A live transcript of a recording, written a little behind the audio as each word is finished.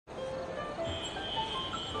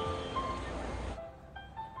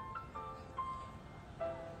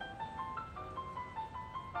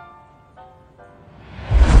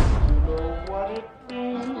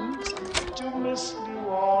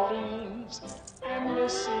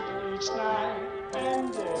seat each night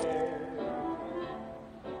and day.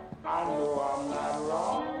 I know I'm not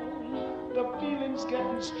wrong. The feeling's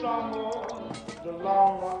getting stronger the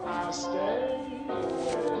longer I stay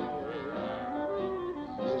away.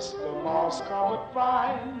 Mr. Moss Comet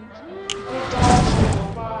finds the dark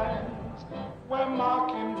still finds where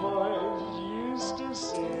mockingbirds used to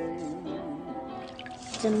sing.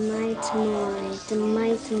 The mighty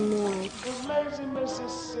more. Was lazy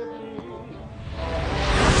Mississippi.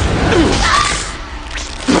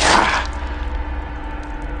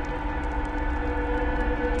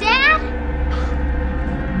 Dad?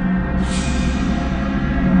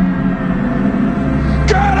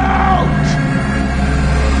 Get out!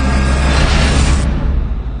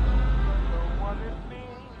 Know what it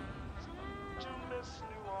means to miss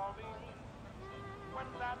New Orleans when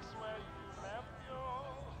that's where you left your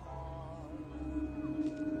heart.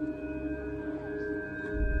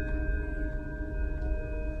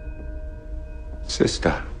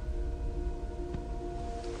 Sister.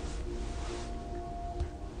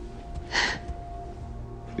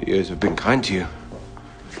 The years have been kind to you.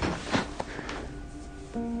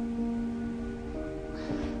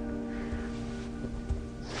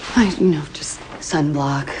 Just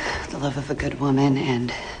sunblock, the love of a good woman,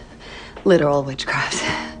 and literal witchcraft.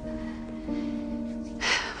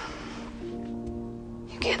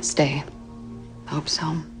 You can't stay. Hope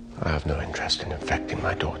so. I have no interest in infecting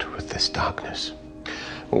my daughter with this darkness.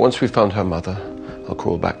 But once we've found her mother, I'll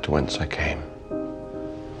crawl back to whence I came.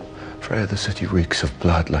 Freya, the city reeks of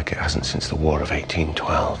blood like it hasn't since the War of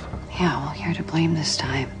 1812. Yeah, well, you're to blame this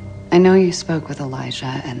time. I know you spoke with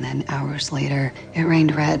Elijah, and then hours later, it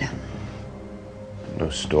rained red. No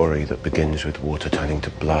story that begins with water turning to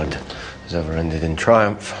blood has ever ended in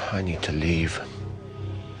triumph. I need to leave.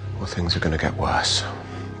 Well, things are going to get worse.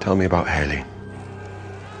 Tell me about Haley.